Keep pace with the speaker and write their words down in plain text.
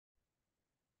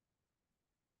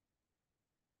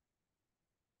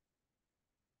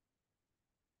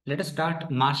Let us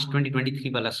start March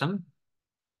 2023 वाला सम।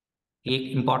 ये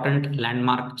एक इंपॉर्टेंट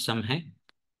लैंडमार्क सम है।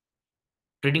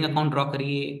 ट्रेडिंग अकाउंट ड्रॉ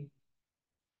करिए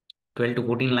 12 to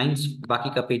 14 लाइंस, बाकी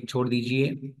का पेज छोड़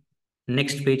दीजिए।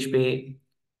 नेक्स्ट पेज पे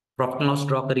प्रॉफिट लॉस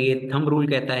ड्रॉ करिए। थंब रूल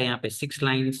कहता है यहाँ पे 6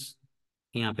 लाइंस,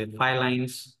 यहाँ पे 5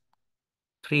 lines,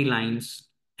 3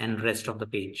 lines and rest of the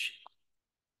page.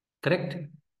 Correct.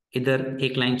 इधर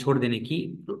एक लाइन छोड़ देने की,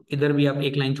 इधर भी आप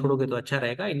एक लाइन छोड़ोगे तो अच्छा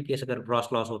रहेगा इन केस अगर ग्रॉस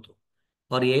लॉस हो तो।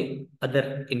 और ये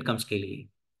अदर इनकम्स के लिए।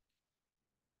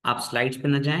 आप स्लाइड्स पे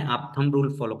न जाएं, आप थंब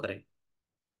रूल फॉलो करें।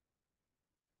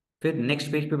 फिर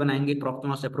नेक्स्ट पेज पे बनाएंगे प्रॉफिट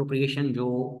लॉस अप्रोप्रिएशन,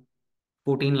 जो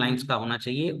 14 लाइंस का होना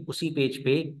चाहिए। उसी पेज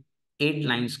पे 8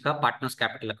 लाइंस का partners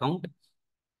capital account.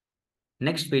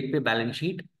 Next page पे बैलेंस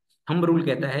शीट। थंब रूल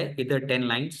कहता है इधर 10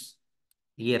 लाइंस,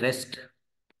 ये रेस्ट।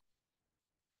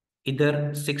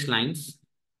 इधर 6 लाइंस,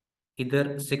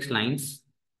 इधर 6 लाइंस,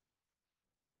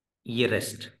 ये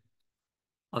रेस्ट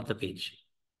ऑफ द पेज।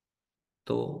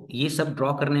 तो ये सब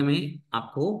ड्रॉ करने में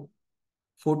आपको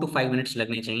 4 to 5 मिनट्स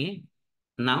लगने चाहिए।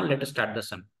 Now let us start the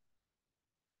some.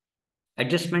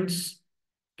 Adjustments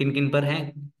किन किन पर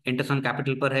है? इंटरेस्ट ऑन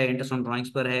कैपिटल पर है, इंटरेस्ट ऑन ड्राइंग्स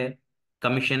पर है,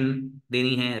 कमीशन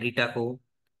देनी है रीटा को,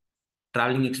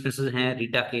 ट्रैवलिंग एक्सपेंसेस हैं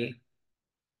रीटा के,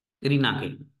 रीना के।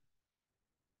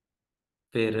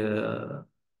 फिर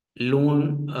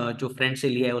लोन जो फ्रेंड से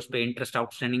लिया है उस पर इंटरेस्ट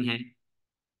आउटस्टैंडिंग है।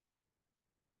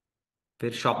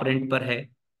 फिर शॉप रेंट पर है,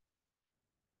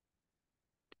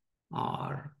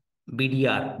 और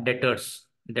बीडीआर डेटर्स,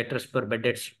 डेटर्स पर बेड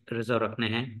डेट्स रिजर्व रखने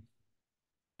हैं,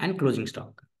 एंड क्लोजिंग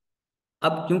स्टॉक।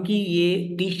 अब क्योंकि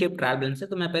ये टी शेप ट्रायल बैलेंस है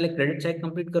तो मैं पहले क्रेडिट साइड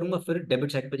कंप्लीट करूंगा फिर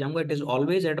डेबिट साइड पे जाऊंगा। इट इज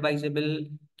ऑलवेज एडवाइजेबल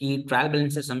कि ट्रायल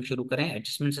बैलेंस से सम शुरू करें,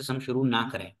 एडजस्टमेंट से सम शुरू ना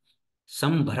करें।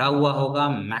 सम भरा हुआ होगा,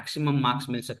 मैक्सिमम मार्क्स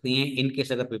मिल सकती हैं इन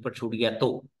केस अगर पेपर छूट गया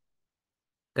तो।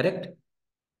 करेक्ट।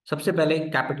 सबसे पहले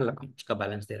कैपिटल अकाउंट्स का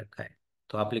बैलेंस दे रखा है,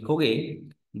 तो आप लिखोगे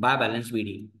बाय बैलेंस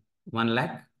बीडी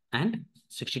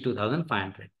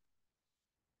 1,62,500।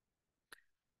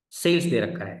 सेल्स दे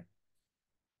रखा है।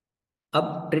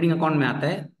 अब ट्रेडिंग अकाउंट में आता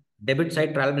है, डेबिट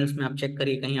साइड ट्रायल बैलेंस में आप चेक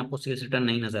करिए कहीं आपको सेल्स रिटर्न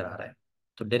नहीं नजर आ रहा है,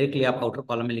 तो डायरेक्टली आप आउटर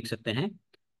कॉलम में लिख सकते हैं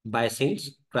bye sales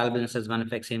trial balance as one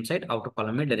effect same side. Outer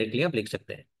column में डायरेक्टली आप लिख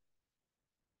सकते हैं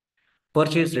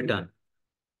परचेज रिटर्न।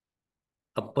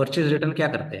 अब परचेज रिटर्न क्या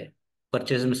करते हैं?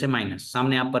 परचेज में से माइनस,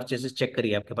 सामने आप परचेजेस चेक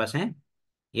करिए आपके पास हैं।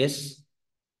 यस,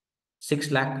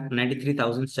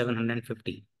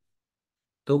 6,93,750।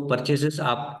 तो परचेजेस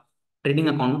आप ट्रेडिंग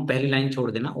अकाउंट में पहली लाइन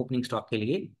छोड़ देना ओपनिंग स्टॉक के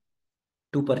लिए,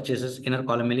 टू परचेजेस इनर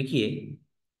कॉलम में लिखिए,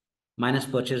 माइनस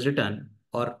परचेज रिटर्न,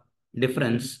 और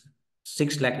डिफरेंस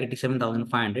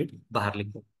 6,87,500 बाहर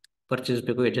लिखो। परचेज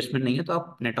पे कोई एडजस्टमेंट नहीं है तो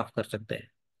आप नेट ऑफ कर सकते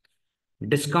हैं।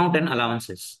 Discount and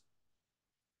allowances,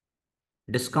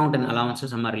 discount and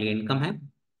allowances हमारे लिए इनकम है,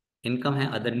 इनकम है,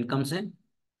 अदर इनकम्स है।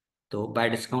 तो bye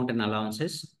discount and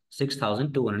allowances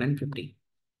 6,250।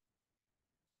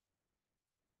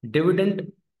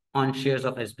 Dividend on shares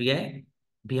of SBI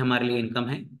भी हमारे लिए इनकम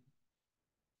है,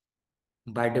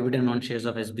 bye dividend on shares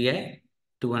of SBI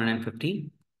 250।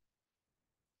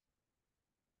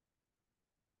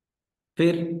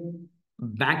 फिर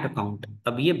बैंक अकाउंट,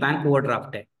 अब ये बैंक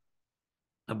ओवरड्राफ्ट है।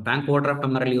 अब बैंक ओवरड्राफ्ट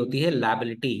हमारे लिए होती है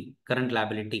लायबिलिटी, करंट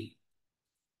लायबिलिटी।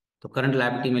 तो करंट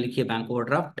लायबिलिटी में लिखिए bank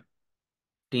overdraft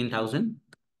 10,000,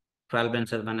 trial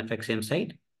balance one FX same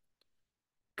side.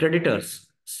 Creditors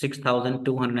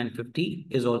 6,250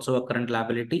 is also a current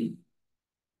liability.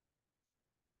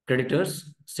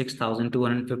 Creditors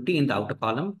 6,250 in the outer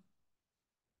column.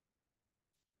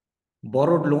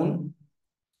 Borrowed loan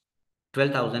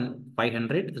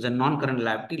 12,500 is a non-current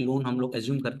liability. Loan हम लोग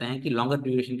assume करते हैं कि longer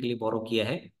duration के लिए बोरो किया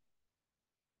है।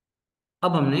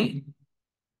 अब हमने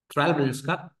ट्रायल बैलेंस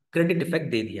का क्रेडिट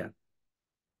इफेक्ट दे दिया।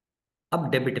 अब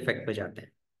डेबिट इफेक्ट पे जाते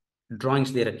हैं। ड्राइंग्स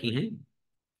दे रखी हैं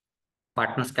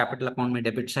पार्टनर्स कैपिटल अकाउंट में,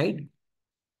 debit side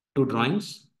to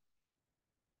drawings,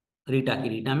 Rita की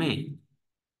रीटा में,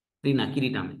 रीना की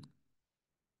रीटा में।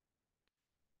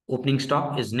 Opening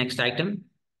stock is next item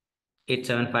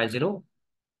 8750,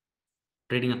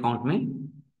 trading account में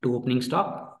to opening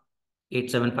stock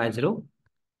 8750।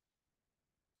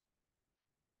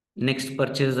 Next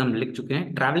purchase हम लिख चुके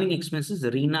हैं। ट्रैवलिंग एक्सपेंसेस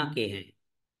रीना के हैं।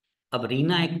 अब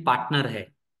रीना एक पार्टनर है,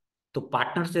 तो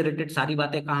पार्टनर से रिलेटेड सारी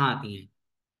बातें कहाँ आती हैं?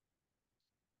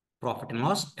 प्रॉफिट एंड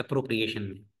लॉस अप्रोप्रिएशन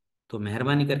में। तो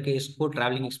मेहरबानी करके इसको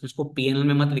ट्रैवलिंग एक्सपेंस को पीएनएल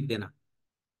में मत लिख देना,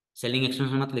 सेलिंग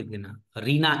एक्सपेंस में मत लिख देना।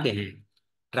 रीना के हैं,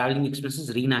 ट्रैवलिंग एक्सपेंसेस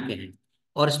रीना के हैं,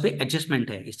 और इस पे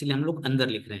एडजस्टमेंट है इसलिए हम लोग अंदर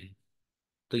लिख रहे हैं।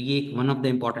 तो ये एक one of the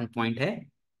important point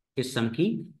है इस सम की,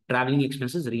 ट्रैवलिंग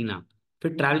एक्सपेंसेस रीना।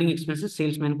 फिर ट्रैवलिंग एक्सपेंसेस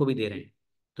सेल्समैन को भी दे रहे हैं,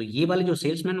 तो ये वाले जो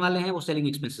सेल्समैन वाले हैं वो सेलिंग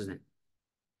एक्सपेंसेस हैं,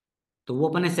 तो वो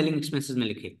अपन सेलिंग एक्सपेंसेस में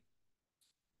लिखे।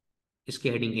 इसके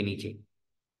हेडिंग के नीचे।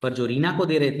 पर जो रीना को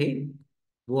दे रहे थे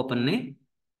वो अपन ने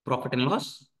प्रॉफिट एंड लॉस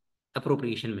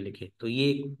अप्रोप्रिएशन में लिखे। तो ये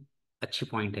एक अच्छी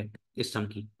पॉइंट है इस सम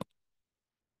की।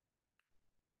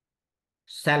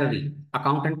 सैलरी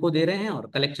अकाउंटेंट को दे रहे हैं और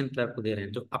कलेक्शन क्लर्क को दे रहे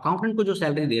हैं। जो अकाउंटेंट को जो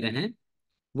सैलरी दे रहे हैं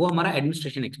वो हमारा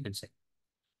एडमिनिस्ट्रेशन एक्सपेंस है।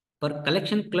 पर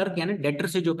कलेक्शन क्लर्क यानी डेटर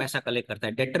से जो पैसा कलेक्ट करता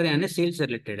है, डेटर यानी सेल्स से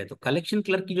रिलेटेड है, तो कलेक्शन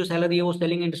क्लर्क की जो सैलरी है वो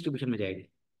सेलिंग एंड डिस्ट्रीब्यूशन में जाएगी।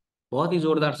 बहुत ही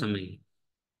जोरदार समय है।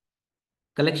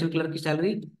 कलेक्शन क्लर्क की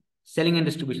सैलरी सेलिंग एंड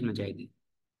डिस्ट्रीब्यूशन में जाएगी,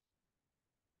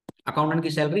 अकाउंटेंट की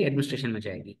सैलरी एडमिनिस्ट्रेशन में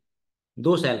जाएगी।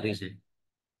 दो सैलरीज हैं।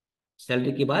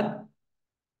 सैलरी के बाद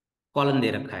कॉलम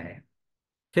दे रखा है।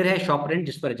 फिर है शॉप रेंट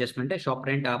जिस पर एडजस्टमेंट है। शॉप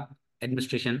रेंट आप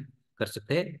एडमिनिस्ट्रेशन कर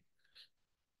सकते हैं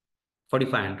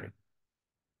 4500।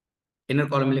 इनर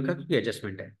कॉलम में लिखा क्योंकि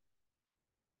एडजस्टमेंट है।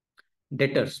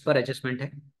 डेटर्स पर एडजस्टमेंट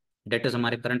है। डेटर्स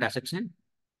हमारे करंट एसेट्स हैं,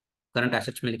 करंट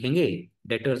एसेट्स में लिखेंगे।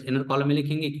 डेटर्स इनर कॉलम में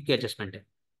लिखेंगे क्योंकि एडजस्टमेंट है।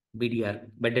 BDR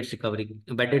bad debts recovery,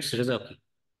 bad debts reserve की।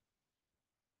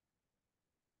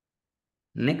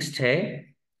 नेक्स्ट है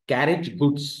कैरेज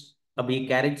गुड्स। अब ये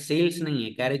कैरेज सेल्स नहीं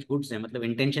है, कैरेज गुड्स है। मतलब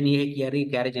इंटेंशन ये है कि यार ये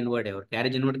कैरेज इनवर्ड है, और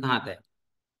कैरेज इनवर्ड कहाँ आता है?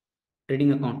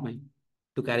 ट्रेडिंग अकाउंट में।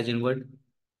 To carriage inward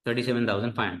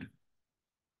 37,500।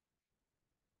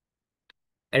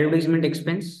 Advertisement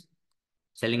expense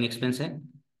selling expense है।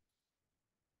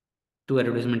 To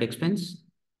advertisement expense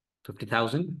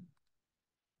 50,000।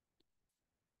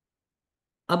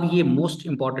 अब ये most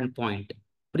important point,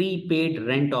 prepaid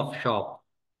rent of shop.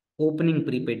 Opening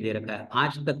prepaid दे रखा है,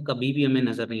 आज तक कभी भी हमें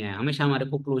नजर नहीं आया। हमेशा हमारे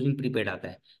को क्लोजिंग प्रीपेड आता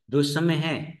है। जो इस समय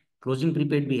है क्लोजिंग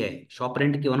प्रीपेड भी है। शॉप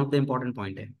रेंट के one of the important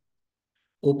point है।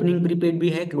 ओपनिंग प्रीपेड भी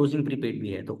है, क्लोजिंग प्रीपेड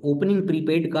भी है। तो ओपनिंग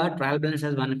प्रीपेड का trial balance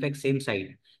has one effect same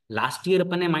side. Last year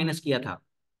अपन ने माइनस किया था,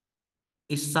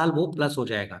 इस साल वो प्लस हो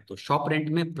जाएगा। तो शॉप रेंट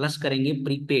में प्लस करेंगे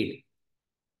prepaid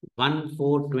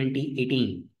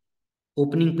 1/4/2018।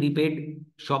 Opening prepaid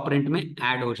shop rent में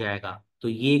ऐड हो जाएगा। तो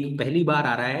ये एक पहली बार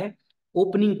आ रहा है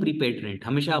ओपनिंग प्रीपेड रेंट।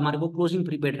 हमेशा हमारे को क्लोजिंग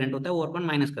प्रीपेड रेंट होता है, वो अपन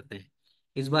माइनस करते हैं।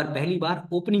 इस बार पहली बार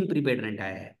ओपनिंग प्रीपेड रेंट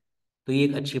आया है। तो ये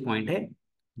एक अच्छी पॉइंट है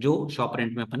जो शॉप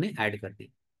रेंट में अपन ने ऐड कर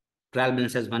दी। Trial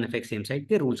balance has one effect same side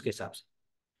के रूल्स के हिसाब से।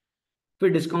 फिर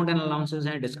डिस्काउंट एंड अलाउंसेस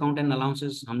हैं। डिस्काउंट एंड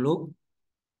अलाउंसेस हम लोग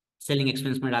सेलिंग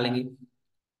एक्सपेंस में डालेंगे।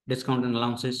 Discount and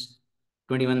allowances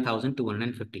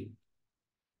 21,250।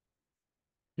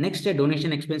 नेक्स्ट है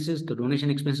डोनेशन एक्सपेंसेस। तो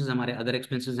डोनेशन एक्सपेंसेस हमारे अदर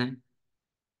एक्सपेंसेस हैं।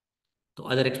 तो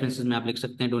अदर एक्सपेंसेस में आप लिख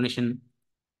सकते हैं डोनेशन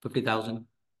 50,000।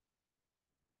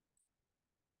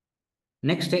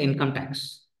 नेक्स्ट है इनकम टैक्स।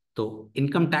 तो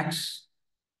income tax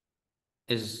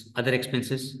is other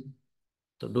expenses.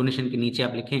 तो डोनेशन के नीचे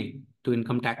आप लिखें to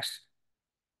income tax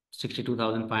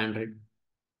 62,500।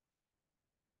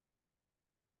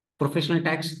 Professional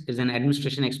tax is an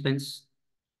administration expense.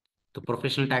 तो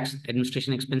प्रोफेशनल टैक्स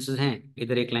एडमिनिस्ट्रेशन एक्सपेंसेस हैं,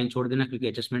 इधर एक लाइन छोड़ देना क्योंकि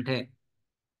एडजस्टमेंट है।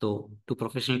 तो to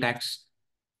professional tax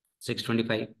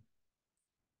 625।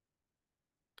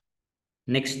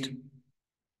 Next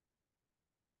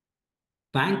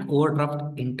bank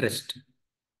overdraft interest.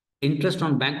 Interest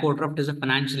on bank overdraft is a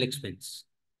financial expense.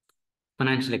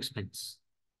 Financial expense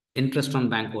interest on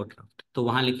bank overdraft, तो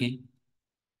वहां लिखें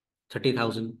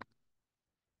 30,000।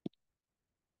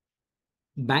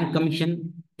 बैंक कमीशन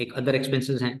एक अदर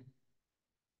एक्सपेंसेस हैं,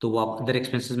 तो वो आप अदर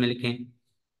एक्सपेंसेस में लिखें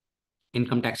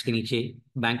इनकम टैक्स के नीचे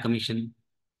बैंक कमीशन।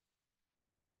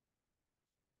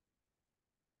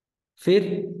 फिर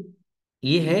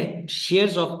ये है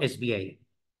shares of SBI.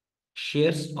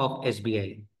 Shares of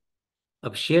SBI.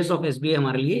 अब शेयर्स ऑफ एसबीआई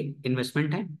हमारे लिए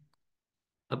इन्वेस्टमेंट है।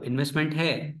 अब इन्वेस्टमेंट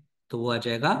है तो वो आ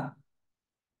जाएगा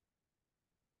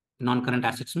नॉन करंट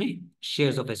एसेट्स में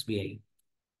शेयर्स ऑफ एसबीआई।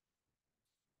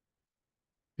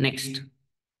 नेक्स्ट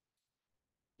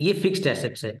ये फिक्स्ड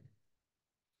एसेट्स है।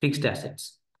 फिक्स्ड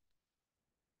एसेट्स,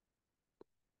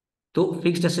 तो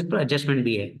फिक्स्ड एसेट पर एडजस्टमेंट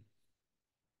भी है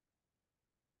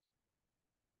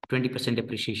 20%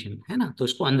 डिप्रिशिएशन है ना। तो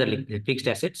इसको अंदर लिखते हैं फिक्स्ड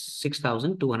एसेट्स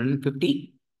 6,250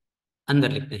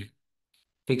 अंदर लिखते हैं।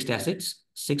 फिक्स्ड एसेट्स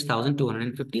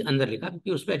 6,250 अंदर लिखा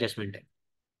क्योंकि उस पर एडजस्टमेंट है।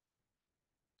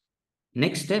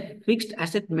 नेक्स्ट है fixed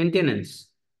asset maintenance.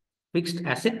 Fixed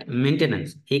asset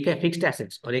maintenance, एक है फिक्स्ड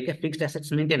एसेट्स और एक है फिक्स्ड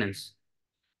एसेट्स मेंटेनेंस।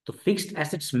 तो fixed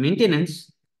assets maintenance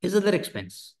is other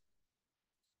expense.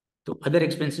 तो अदर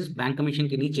एक्सपेंसेस बैंक कमीशन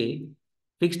के नीचे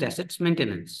फिक्स्ड एसेट्स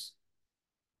मेंटेनेंस,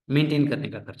 मेंटेन करने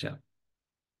का खर्चा।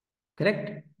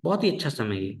 करेक्ट, बहुत ही अच्छा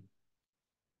समय ये।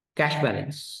 Cash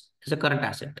balance is a current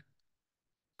asset.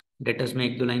 Debtors में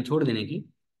एक दो लाइन छोड़ देने की।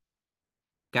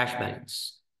 Cash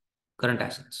balance current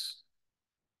assets.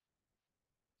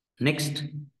 Next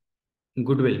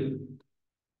goodwill.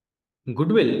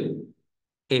 Goodwill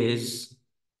is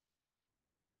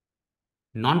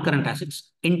non current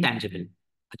assets, intangible.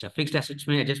 अच्छा, फिक्स्ड एसेट्स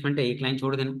में एडजस्टमेंट है, एक लाइन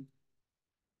छोड़ देना।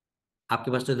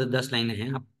 आपके पास तो 10 लाइनें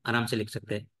हैं, आप आराम से लिख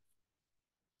सकते हैं।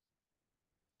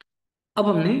 अब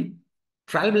हमने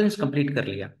ट्रायल बैलेंस कंप्लीट कर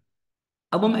लिया।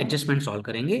 अब हम एडजस्टमेंट सॉल्व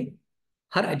करेंगे।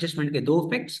 हर एडजस्टमेंट के दो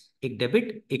इफेक्ट्स, एक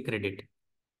डेबिट एक क्रेडिट।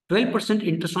 12%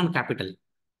 इंटरेस्ट ऑन कैपिटल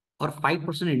और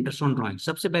 5% इंटरेस्ट ऑन ड्रॉइंग।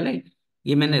 सबसे पहले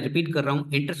ये मैंने रिपीट कर रहा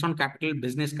हूं, इंटरेस्ट ऑन कैपिटल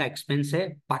बिजनेस का एक्सपेंस है,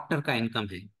 पार्टनर का इनकम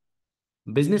है।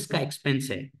 बिजनेस का एक्सपेंस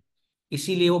है,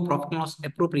 इसीलिए वो प्रॉफिट लॉस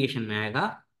अप्रोप्रिएशन में आएगा।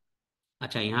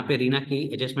 अच्छा, यहाँ पे रीना की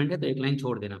एडजस्टमेंट है तो एक लाइन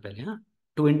छोड़ देना पहले। हाँ,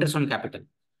 to interest on capital,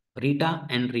 Rita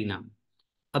and Reena.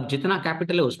 अब जितना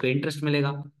कैपिटल है उस पर इंटरेस्ट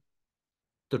मिलेगा,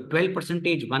 तो 12%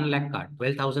 1 लाख का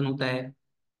 12,000 होता है,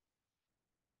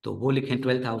 तो वो लिखें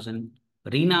 12,000।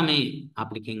 रीना में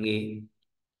आप लिखेंगे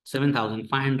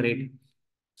 7,500।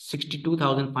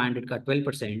 62,500 का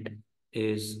 12%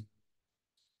 इज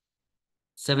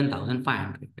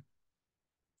 7,500,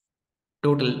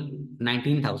 टोटल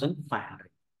 19,500,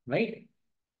 राइट।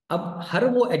 अब हर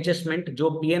वो एडजस्टमेंट जो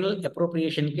पीएनएल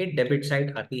अप्रोप्रिएशन के डेबिट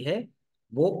साइड आती है,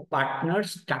 वो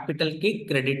पार्टनर्स कैपिटल के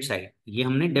क्रेडिट साइड, ये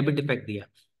हमने डेबिट इफेक्ट दिया।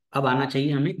 अब आना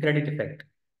चाहिए हमें क्रेडिट इफेक्ट,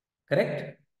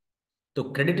 करेक्ट।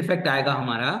 तो क्रेडिट इफेक्ट आएगा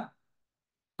हमारा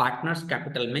पार्टनर्स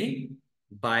कैपिटल में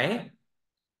बाय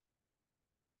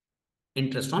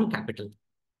इंटरेस्ट ऑन कैपिटल।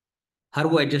 हर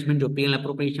वो एडजस्टमेंट जो पीएनएल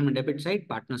अप्रोप्रिएशन में डेबिट साइड,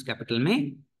 पार्टनर्स कैपिटल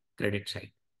में क्रेडिट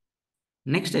साइड।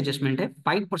 नेक्स्ट एडजस्टमेंट है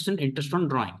 5% इंटरेस्ट ऑन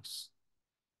ड्रॉइंग्स।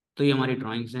 तो ये हमारी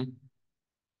ड्रॉइंग्स हैं।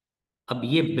 अब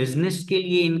ये बिजनेस के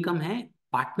लिए इनकम है,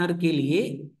 पार्टनर के लिए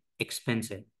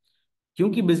एक्सपेंस है।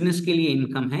 क्योंकि बिजनेस के लिए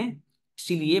इनकम है,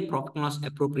 इसीलिए प्रॉफिट लॉस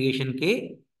अप्रोप्रिएशन के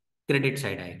क्रेडिट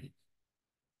साइड आएगी,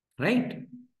 राइट।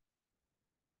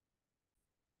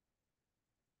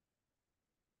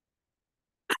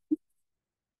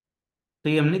 तो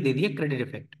ये हमने दे दिया credit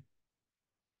effect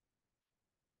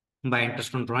bye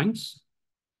interest on drawings.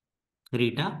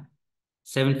 Rita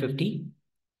 750,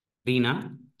 Reena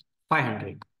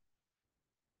 500।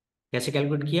 कैसे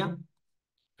कैलकुलेट किया?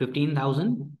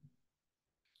 15,000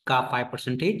 का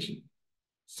 5%,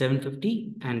 750,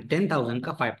 एंड 10,000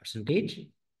 का 5%,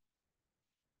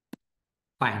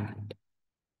 500।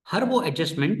 हर वो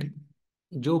एडजस्टमेंट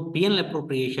जो पीएनएल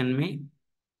अप्रोप्रिएशन में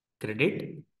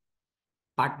क्रेडिट,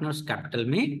 पार्टनर्स कैपिटल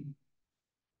में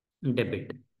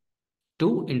debit,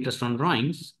 to interest on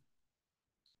drawings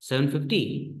 750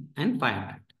 and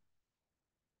 500।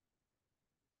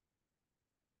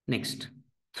 Next,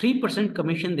 3%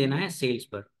 commission देना है सेल्स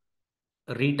पर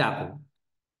रीटा को,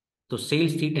 तो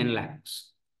सेल्स थी 10 lakhs।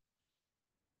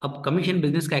 अब कमीशन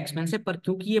बिजनेस का एक्सपेंस है, पर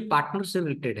क्योंकि ये पार्टनर से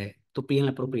रिलेटेड है तो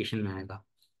पीएनएल अप्रोप्रिएशन में आएगा।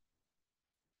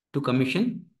 To commission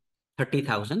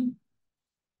 30,000।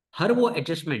 हर वो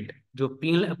एडजस्टमेंट जो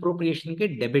पीएनएल अप्रोप्रिएशन के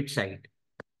डेबिट साइड,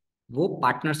 वो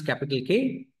पार्टनर्स कैपिटल के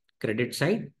क्रेडिट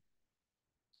साइड,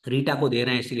 रीटा को दे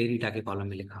रहे हैं इसीलिए रीटा के कॉलम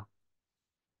में लिखा।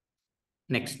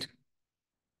 Next,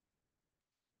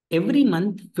 every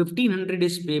month 1,500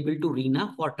 is payable to Reena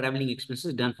for travelling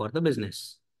expenses done for the business.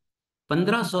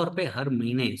 1,500 रुपए हर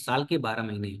महीने, साल के 12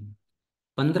 महीने।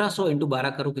 1,500 इंटू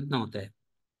 12 करो, कितना होता है?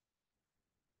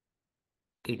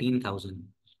 18,000।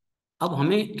 अब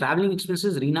हमें ट्रैवलिंग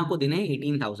एक्सपेंसेस रीना को देने हैं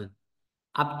 18,000।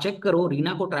 आप चेक करो,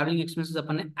 रीना को ट्रैवलिंग एक्सपेंसेस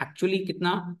अपन ने एक्चुअली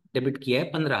कितना डेबिट किया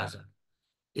है? 15,000।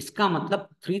 इसका मतलब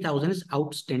 3,000 इज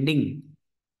आउटस्टैंडिंग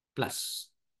प्लस।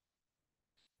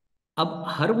 अब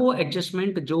हर वो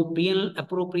एडजस्टमेंट जो पीएल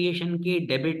अप्रोप्रिएशन के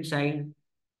डेबिट साइड,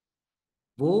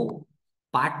 वो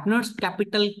पार्टनर्स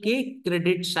कैपिटल के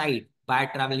credit side by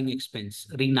travelling expense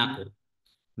Reena को।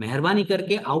 मेहरबानी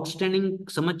करके आउटस्टैंडिंग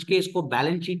समझ के इसको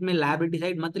बैलेंस शीट में लायबिलिटी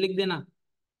साइड मत लिख देना।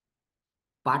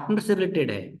 पार्टनर से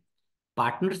रिलेटेड है,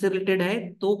 पार्टनर से रिलेटेड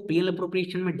है तो पीएल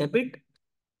अप्रोप्रिएशन में डेबिट,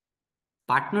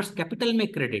 पार्टनर्स कैपिटल में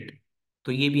क्रेडिट।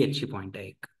 तो ये भी अच्छी पॉइंट है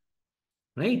एक,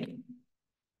 राइट।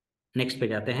 नेक्स्ट पे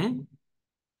जाते हैं।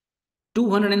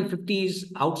 250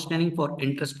 is outstanding for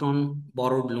interest on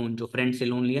borrowed loan. जो फ्रेंड से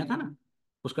लोन लिया था ना,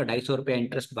 उसका 250 रुपया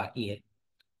इंटरेस्ट बाकी है,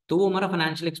 तो वो हमारा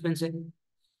फाइनेंशियल एक्सपेंस है।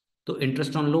 तो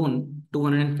इंटरेस्ट ऑन लोन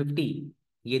 250,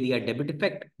 ये दिया डेबिट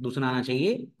इफेक्ट। दूसरा आना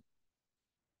चाहिए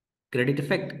क्रेडिट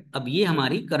इफेक्ट। अब ये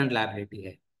हमारी करंट लायबिलिटी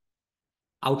है,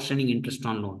 outstanding interest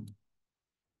on loan,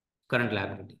 current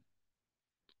liability.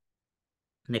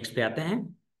 Next पे आते हैं।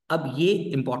 अब ये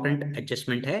इंपॉर्टेंट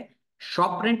एडजस्टमेंट है।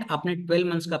 शॉप रेंट आपने 12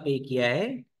 मंथ्स का पे किया है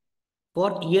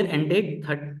फॉर ईयर एंडेड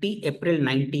 30 अप्रैल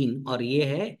 2019, और ये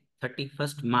है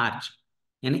 31 मार्च,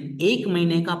 यानी 1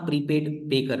 महीने का प्रीपेड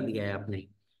पे कर दिया है आपने।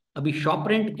 अभी शॉप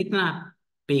रेंट कितना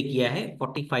पे किया है?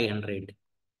 4,500।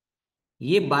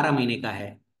 ये 12 महीने का है,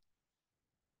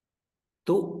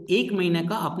 तो 1 महीने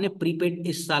का आपने प्रीपेड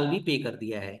इस साल भी पे कर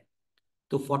दिया है।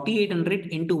 तो 4,800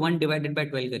 इंटू 1 डिवाइडेड बाई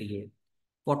 12 करिए,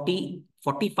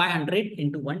 4500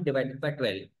 into 1 divided by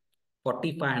 12,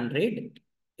 4500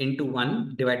 into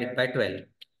 1 divided by 12,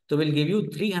 तो will give you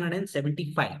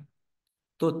 375.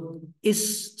 तो इस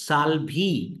साल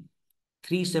भी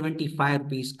 375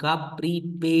 रुपीज का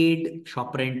प्रीपेड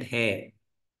शॉप रेंट है।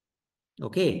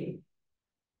 ओके,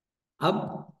 अब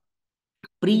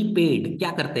प्रीपेड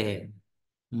क्या करते हैं?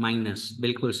 माइनस,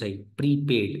 बिल्कुल सही,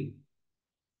 प्रीपेड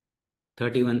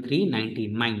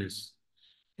 31,319 माइनस।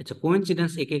 अच्छा,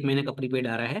 कोइंसिडेंस एक एक महीने का प्रीपेड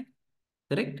आ रहा है,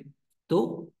 करेक्ट।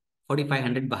 तो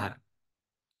 4500 बाहर।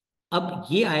 अब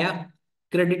ये आया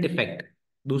क्रेडिट इफेक्ट,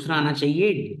 दूसरा आना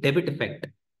चाहिए debit effect.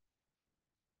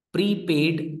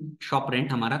 Prepaid shop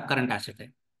rent हमारा करंट एसेट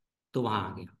है, तो वहां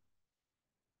आ गया।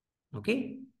 ओके,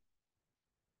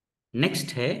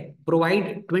 नेक्स्ट है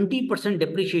provide 20%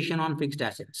 depreciation on fixed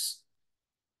assets.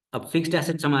 अब फिक्स्ड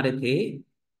एसेट्स हमारे थे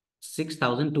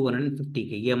 6250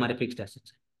 के, ये हमारे फिक्स्ड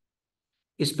एसेट्स है।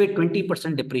 इस पे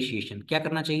 20% डिप्रिशिएशन क्या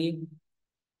करना चाहिए?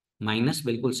 माइनस,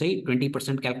 बिल्कुल सही,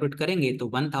 20% कैलकुलेट करेंगे तो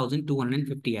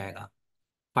 1250 आएगा,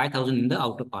 5000 in the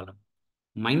outer column.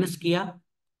 Minus किया,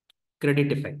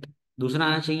 क्रेडिट इफेक्ट। दूसरा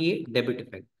आना चाहिए debit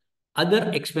effect.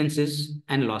 Other expenses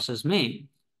and losses में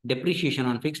depreciation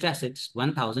on fixed assets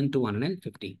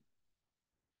 1250।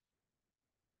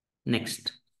 Next,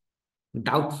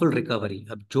 doubtful recovery.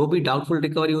 अब जो भी डाउटफुल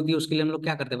रिकवरी होती है उसके लिए हम लोग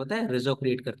क्या करते हैं पता है? रिजर्व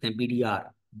क्रिएट करते हैं,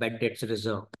 बीडीआर, बैड डेट्स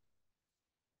रिजर्व।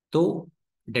 तो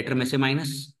डेटर में से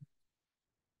minus,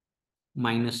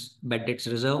 minus bad debts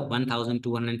reserve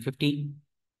 1250।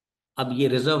 अब ये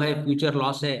रिजर्व है, फ्यूचर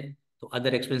लॉस है, तो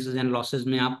अदर एक्सपेंसेस एंड लॉसेस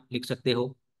में आप लिख सकते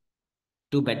हो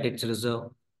to bad debts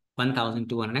reserve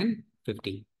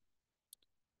 1250।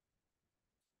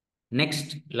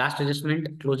 Next, last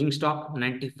adjustment, closing stock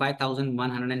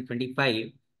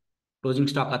 95,125। Closing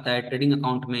stock आता है ट्रेडिंग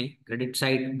अकाउंट में, credit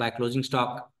side by closing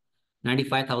stock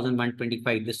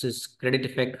 95,125। This is credit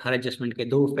effect. Her adjustment के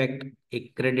दो इफेक्ट,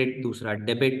 एक क्रेडिट दूसरा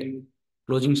डेबिट।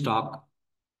 Closing stock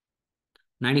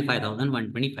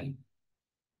 95,125।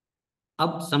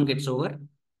 अब सम gets over,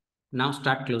 now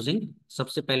start closing.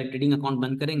 सबसे पहले ट्रेडिंग अकाउंट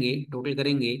बंद करेंगे, टोटल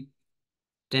करेंगे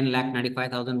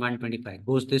 10,95,125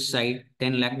 गोज दिस साइड,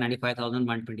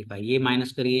 10,95,125, ये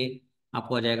माइनस करिए,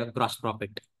 आपको आ जाएगा ग्रॉस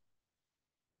प्रॉफिट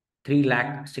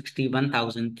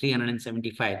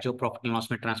 3,61,375, जो प्रॉफिट एंड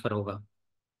लॉस में ट्रांसफर होगा।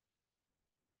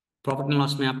 प्रॉफिट एंड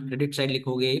लॉस में आप क्रेडिट साइड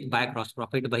लिखोगे बाय ग्रॉस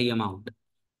प्रॉफिट, वही अमाउंट।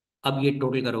 अब ये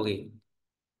टोटल करोगे,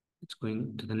 it's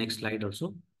going to the next slide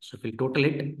also, सो फिर टोटल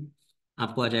इट,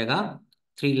 आपको आ जाएगा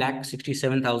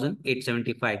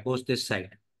 3,67,875 गोज दिस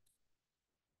साइड,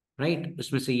 राइट।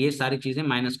 उसमें से ये सारी चीजें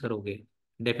माइनस करोगे,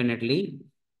 definitely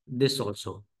this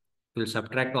also. You will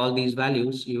subtract all these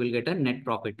values, you will get a net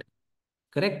profit,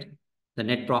 correct? The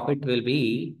net profit will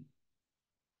be,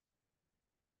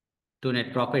 to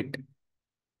net profit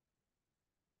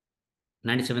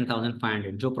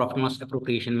 97,500, जो profit loss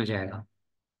appropriation में जाएगा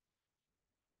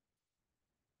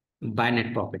by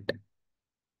net profit,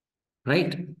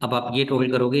 right. अब आप ये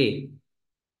total करोगे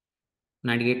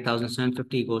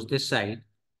 98,750 goes this side,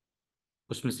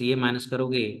 उसमें से ये माइनस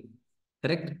करोगे,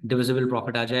 करेक्ट, डिविजिबल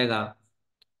प्रॉफिट आ जाएगा।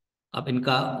 अब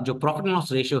इनका जो प्रॉफिट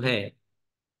लॉस रेशियो है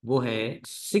वो है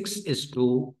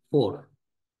 6:4,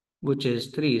 विच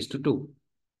इज 3:2,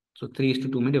 सो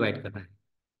 3:2 में डिवाइड करना है,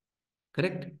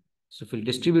 correct? So if you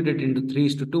distribute it into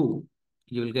 3:2,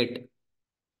 you will get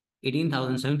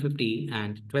 18,750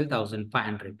 and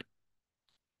 12,500.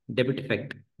 Debit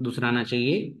effect, दूसरा आना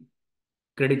चाहिए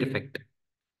क्रेडिट इफेक्ट।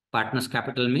 पार्टनर्स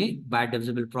कैपिटल में bye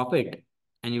divisible profit,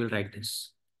 and you will write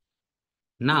this.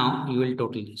 Now you will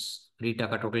total this, Rita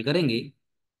का total करेंगे, you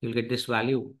will get this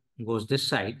value goes this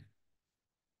side,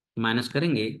 minus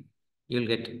करेंगे, you will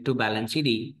get to balance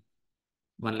CD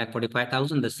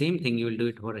 1,45,000. The same thing you will do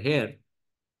it over here,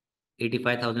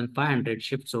 85,500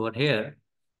 shifts over here.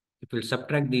 If you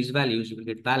subtract these values, you will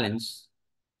get balance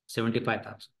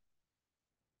 75,000.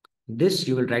 This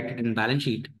you will write it in balance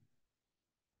sheet,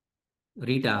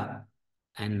 Rita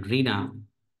and Rina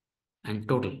and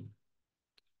total.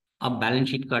 अब balance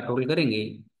sheet का total करेंगे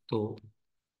तो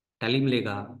tally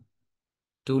मिलेगा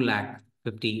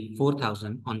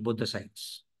 2,54,000 on both the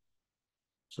sides.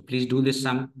 So please do this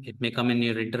sum. It may come in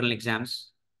your internal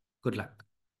exams. Good luck.